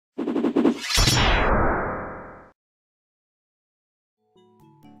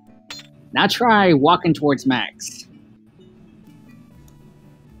Now try walking towards Max.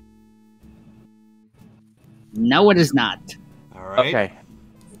 No, it is not. All right. Okay.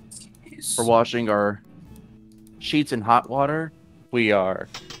 We're washing our sheets in hot water. We are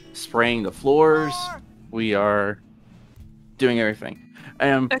spraying the floors. We are doing everything.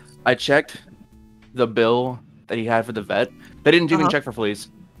 I checked the bill that he had for the vet. They didn't even check for fleas.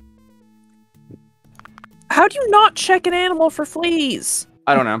 How do you not check an animal for fleas?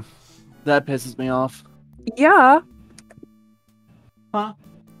 I don't know. That pisses me off. Yeah. Huh?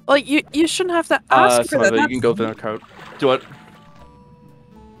 Like, you shouldn't have to ask for that. You can go through the code. Do it.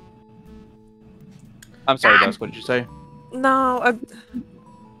 I'm sorry, Dusk. What did you say? No,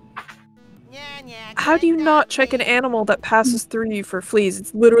 how do you not check an animal that passes through you for fleas?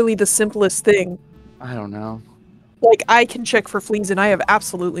 It's literally the simplest thing. I don't know. Like, I can check for fleas and I have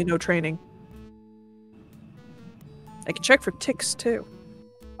absolutely no training. I can check for ticks, too.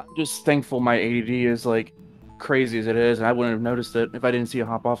 I'm just thankful my ADD is, like, crazy as it is, and I wouldn't have noticed it if I didn't see it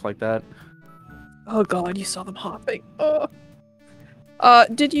hop off like that. Oh god, you saw them hopping.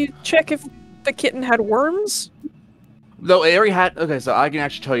 Did you check if the kitten had worms? Though they already had... Okay, so I can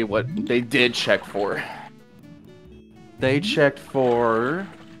actually tell you what they did check for. They checked for...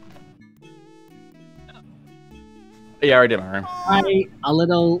 Yeah, I already did my room. Right, a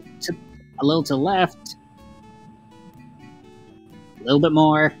little to left. A little bit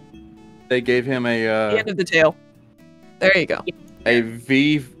more. They gave him a... The end of the tail. There you go. A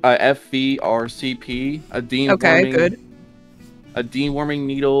FVRCP, a deworming... Okay, good. A deworming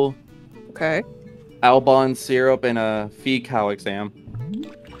needle... Okay. Albon syrup, and a fecal exam.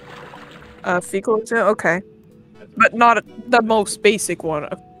 Fecal exam? Okay. But not the most basic one.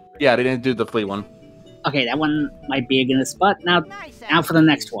 Yeah, they didn't do the flea one. Okay, that one might be against the spot. Now for the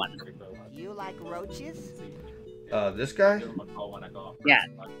next one. You like roaches? This guy? Yeah.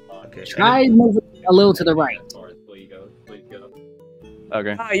 Okay. Try moving a little to the right.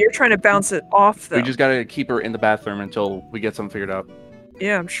 Okay. You're trying to bounce it off, though. We just gotta keep her in the bathroom until we get something figured out.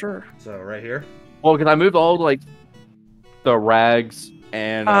 Yeah, I'm sure. So, right here? Well, because I moved all, like, the rags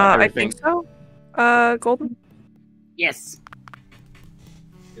and everything. I think so. Golden? Yes.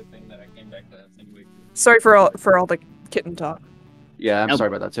 Good thing that I came back to that same week. Sorry for all the kitten talk. Yeah, I'm sorry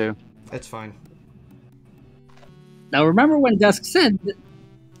about that, too. It's fine. Now remember when Dusk said,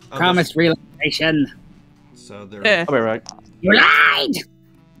 promised relaxation. So, they're... Yeah. I'll be right back. You lied!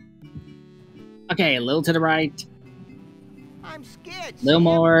 Okay, a little to the right. I'm scared. A little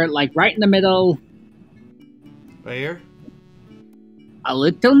more, like right in the middle. Right here? A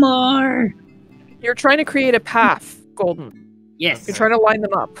little more. You're trying to create a path, Golden. Yes. You're trying to line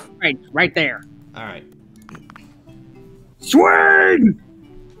them up. Right there. Alright. Swing!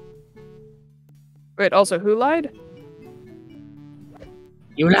 Wait, also, who lied?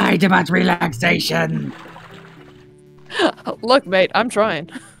 You lied about relaxation. Look, mate, I'm trying.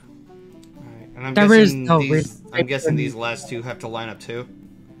 Alright, and I'm There is guessing no I'm guessing these last two have to line up too?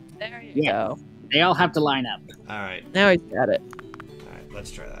 There you go. They all have to line up. Alright. Now he's got it. Alright,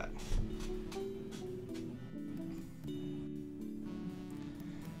 let's try that.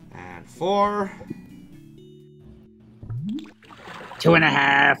 And 4.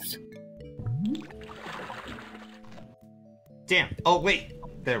 2.5. Damn. Oh, wait.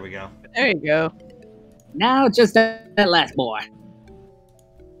 There we go. There you go. Now just that last boy.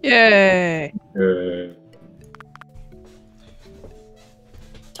 Yay.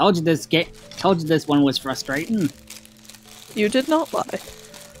 Told you this one was frustrating. You did not lie.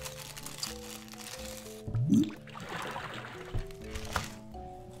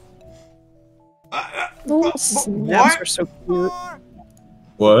 The little snaps are so cute.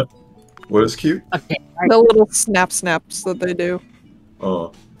 What? What is cute? Okay. The little snaps that they do.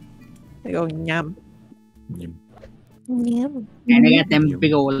 Oh. They go yum. Yum. Yum. And they got them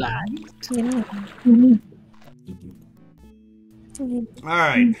big old eyes.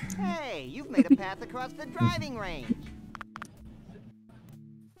 Alright. Hey, you've made a path across the driving range.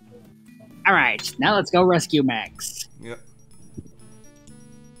 Alright, now let's go rescue Max. Yep.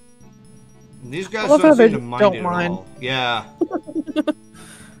 These guys love how don't they seem to mind don't it mind. at all. Yeah.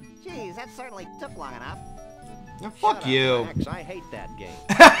 Jeez, that certainly took long enough. Now, fuck you. Max, I hate that game.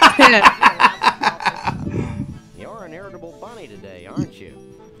 You're an irritable bunny today, aren't you?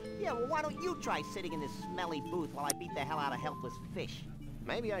 Yeah, well, why don't you try sitting in this smelly booth while I beat the hell out of helpless fish?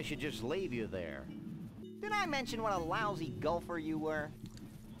 Maybe I should just leave you there. Did I mention what a lousy golfer you were?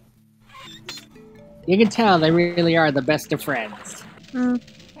 You can tell they really are the best of friends.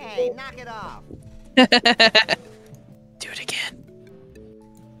 Hey, knock it off. Do it again.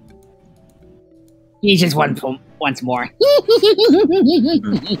 He just once more.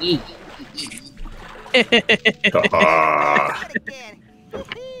 Haha.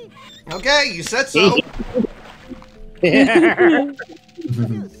 Okay, you said so. You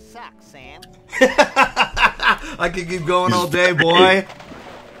suck, Sam. I could keep going all day, boy.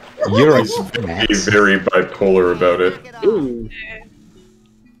 You're a He's very bipolar about it. Ooh.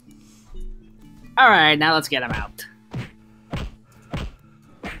 Alright, now let's get him out.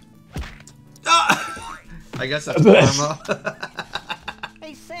 Ah! I guess that's karma.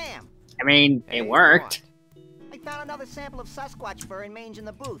 Hey, Sam. I mean, it worked. I found another sample of Sasquatch fur and mange in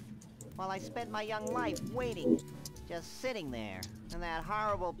the booth, while I spent my young life waiting. Just sitting there, in that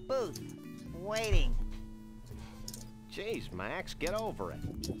horrible booth, waiting. Jeez, Max, get over it.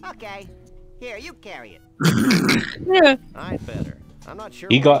 Okay. Here, you carry it. Yeah. I'd better. I'm not sure.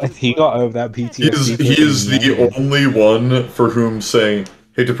 He got over that PTSD. He is the only one for whom saying,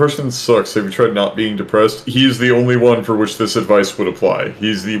 "Hey, depression sucks. Have you tried not being depressed?" He is the only one for which this advice would apply.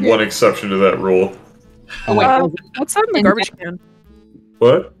 He's the one exception to that rule. Oh wait, What's that in the garbage can?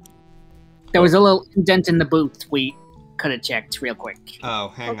 What? there was a little indent in the boot we could have checked real quick. Oh,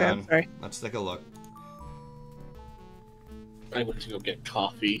 hang Okay, on. sorry. Let's take a look. I went to go get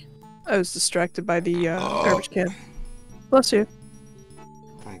coffee. I was distracted by the garbage can. Bless you.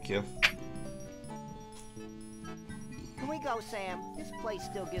 Thank you. Can we go, Sam? This place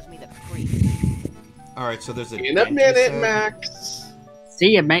still gives me the creeps. Alright, so there's a In a dent, you minute, said? Max.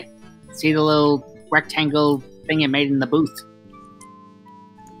 See, it made. See the little rectangle thing it made in the booth.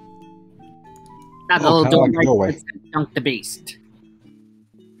 Not the Oh, little kinda door like a right that Dunk the Beast.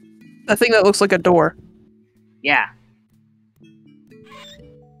 That thing that looks like a door. Yeah,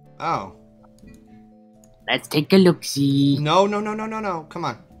 Oh. let's take a look. See. No. Come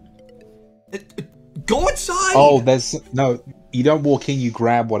on. Go inside! Oh, there's no. You don't walk in. You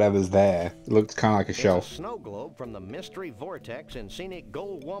grab whatever's there. It looks kind of like a It's a shelf. snow globe from the Mystery Vortex in scenic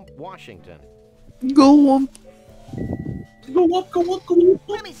GoldenFox, Washington. Go on. Go up, go up, go up.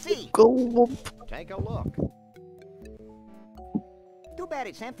 Let me see. Go on. Take a look. Too bad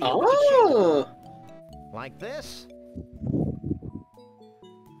it's empty. Oh. Like this?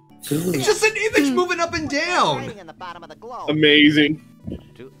 It's just an image moving up and down! Writing in the bottom of the globe. Amazing.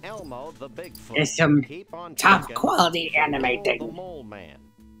 To Elmo the Bigfoot. There's some Keep on top trucking. quality The animating. Mole Man.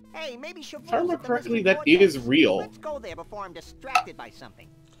 Hey, maybe she'll. If I remember correctly, that is real. Let's go there before I'm distracted by something.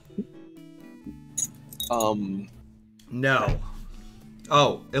 No.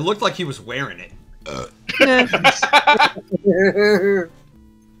 Oh, it looked like he was wearing it.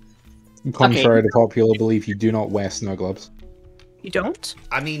 Contrary to popular belief, you do not wear snow gloves. You don't?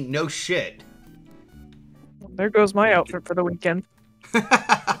 I mean, no shit. There goes my outfit for the weekend.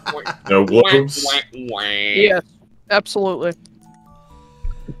 No gloves. Yes, absolutely.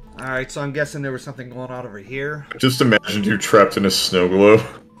 Alright, so I'm guessing there was something going on over here. Just imagine you trapped in a snow globe.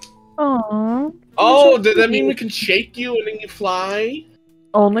 Aww. Oh, does that mean we can shake you and then you fly?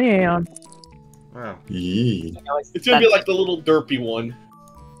 Only Aeon. Wow. Yee. It's gonna be like the little derpy one.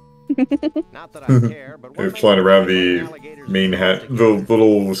 Not that I care, but They're flying around the Manhattan. The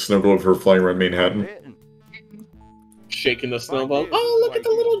little snow globe for flying around Manhattan. Shaking the snowball. Oh, look at the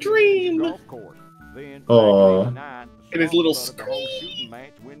little dream! Aww. And his little scream.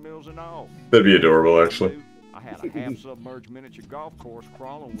 That'd be adorable, actually. I had a half-submerged miniature golf course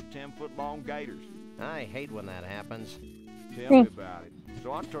crawling with 10-foot-long gators. I hate when that happens. Tell me about it.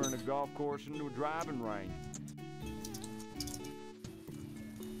 So I turned the golf course into a driving range.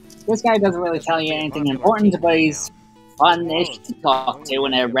 This guy doesn't really tell you anything important, but he's fun-ish to talk to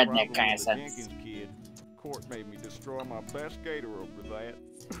in a redneck kind of sense. Kid. Court made me destroy my best gator over that.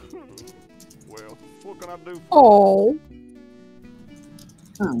 Well, what can I do for Oh.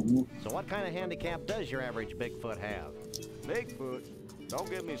 So what kind of handicap does your average Bigfoot have? Bigfoot? Don't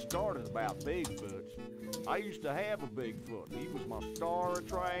get me started about Bigfoots. I used to have a Bigfoot. He was my star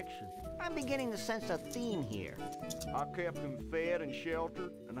attraction. I'm beginning to sense a theme here. I kept him fed and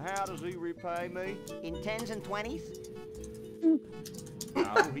sheltered, and how does he repay me? In 10s and 20s?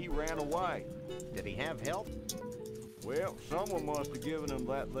 No, he ran away. Did he have help? Well, someone must have given him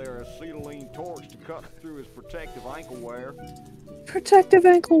that there acetylene torch to cut through his protective ankle wear. Protective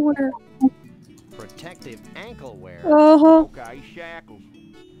ankle wear. Protective ankle wear? Uh-huh. Okay, shackles.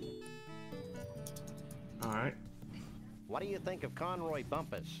 Alright. What do you think of Conroy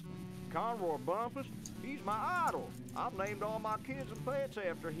Bumpus? Conroy Bumpus? He's my idol. I've named all my kids and pets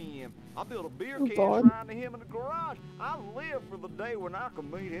after him. I built a beer can shrine to him in the garage. I live for the day when I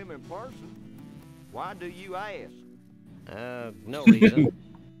can meet him in person. Why do you ask? No reason.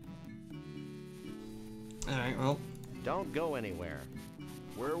 Alright, well. Don't go anywhere.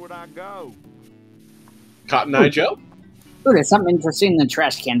 Where would I go? Cotton Eye Joe? Ooh, there's something interesting in the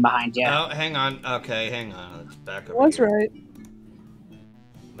trash can behind you. Oh, hang on. Okay, hang on. Let's back up. That's right.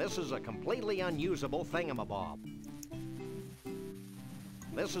 This is a completely unusable thingamabob.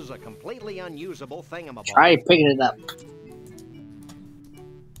 This is a completely unusable thingamabob. Try picking it up.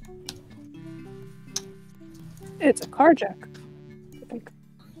 It's a car jack. I think.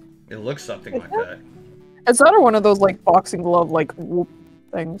 It looks something like that. It's not one of those like boxing glove like whoop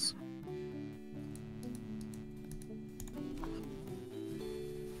things.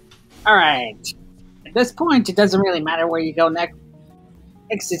 Alright. At this point, it doesn't really matter where you go next.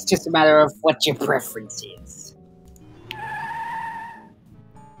 It's just a matter of what your preference is.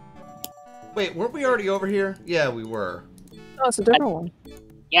 Wait, weren't we already over here? Yeah, we were. No, it's a different one.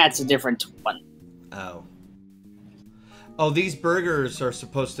 Yeah, it's a different one. Oh. Oh, these burgers are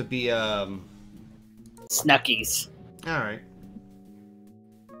supposed to be, Snuckies. Alright.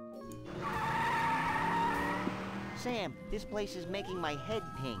 Sam, this place is making my head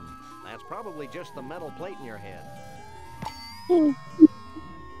ping. That's probably just the metal plate in your head.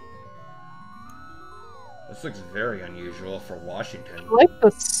 This looks very unusual for Washington. I like the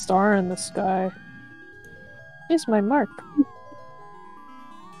star in the sky. Here's my mark.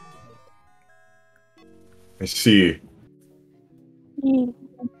 I see.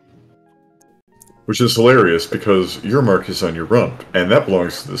 Which is hilarious because your mark is on your rump, and that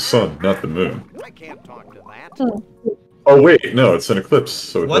belongs to the sun, not the moon. I can't talk to that. Oh wait, no, it's an eclipse,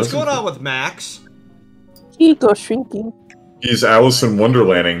 so it What's doesn't. going on with Max? He goes shrinking. He's Alice in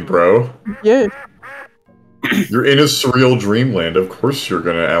Wonderlanding, bro. Yeah. You're in a surreal dreamland. Of course you're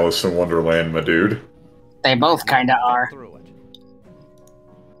gonna Alice in Wonderland, my dude. They both kinda are.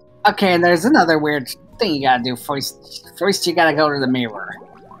 Okay, there's another weird thing you gotta do first. First, you gotta go to the mirror.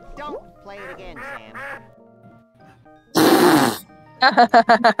 Don't play it again, Sam.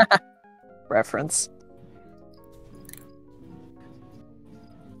 Reference.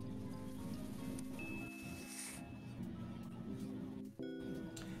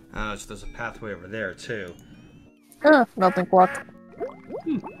 Oh, so there's a pathway over there, too. Nothing blocked.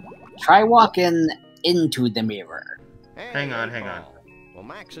 Try walking into the mirror. Hey, Hang on, hang on. Will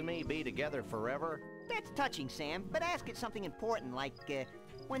Max and me be together forever? That's touching, Sam, but ask it something important like,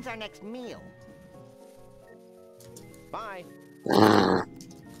 when's our next meal? Bye.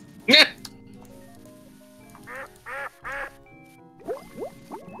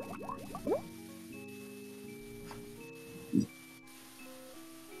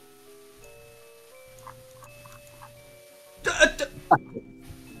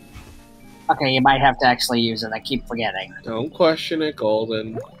 Okay, you might have to actually use it. I keep forgetting. Don't question it,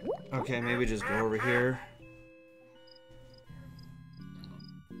 Golden. Okay, maybe just go over here.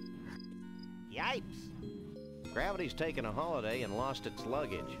 Yipes! Gravity's taken a holiday and lost its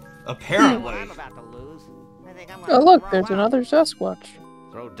luggage. Apparently. What I'm about to lose. I think I'm gonna Oh look, throw there's out. another Sasquatch.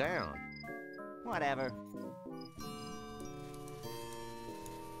 Throw down. Whatever.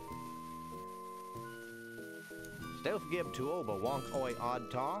 Stealth gib to oba wonk oi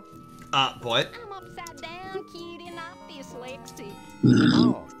odd taw. What? I'm upside down, cutie, not dyslexic.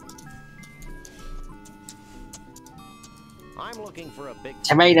 Oh. I'm looking for a big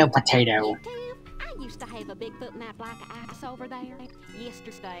Tomato, potato. I used to have a Bigfoot map like ice over there.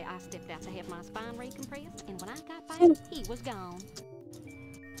 Yesterday, I stepped out to have my spine recompressed, and when I got back, he was gone.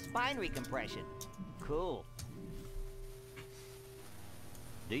 Spine recompression. Cool.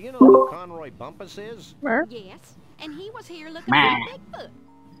 Do you know who Conroy Bumpus is? Yes, and he was here looking for a Bigfoot.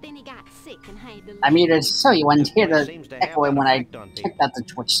 Then he got sick and had to leave. I mean, to show you one here to echo him when I checked out the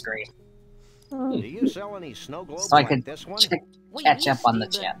Twitch stream. Do you sell any snow globes So I like could this one? catch up on the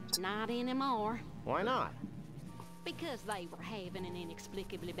used to, chat. but not anymore. Why not? Because they were having an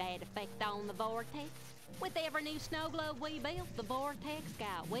inexplicably bad effect on the vortex. With every new snow globe we built, the vortex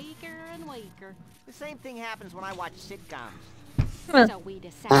got weaker and weaker. The same thing happens when I watch sitcoms. So we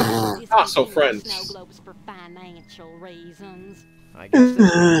decided to so discontinue friends. snow globes for financial reasons. I guess this one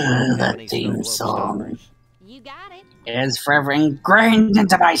doesn't have any snow Theme globe song. stoppers. You got it. It is forever ingrained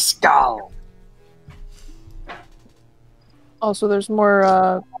into my skull. Also, there's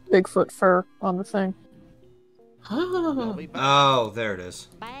more Bigfoot fur on the thing. Oh, there it is.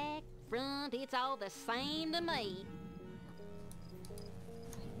 Back, front, it's all the same to me.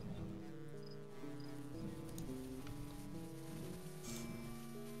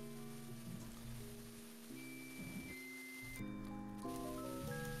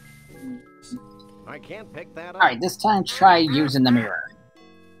 I can't pick that up. Alright, this time try using the mirror.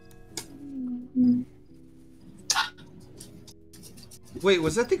 Wait,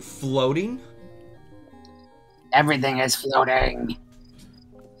 was that thing floating? Everything is floating.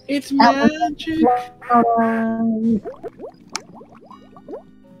 It's magic.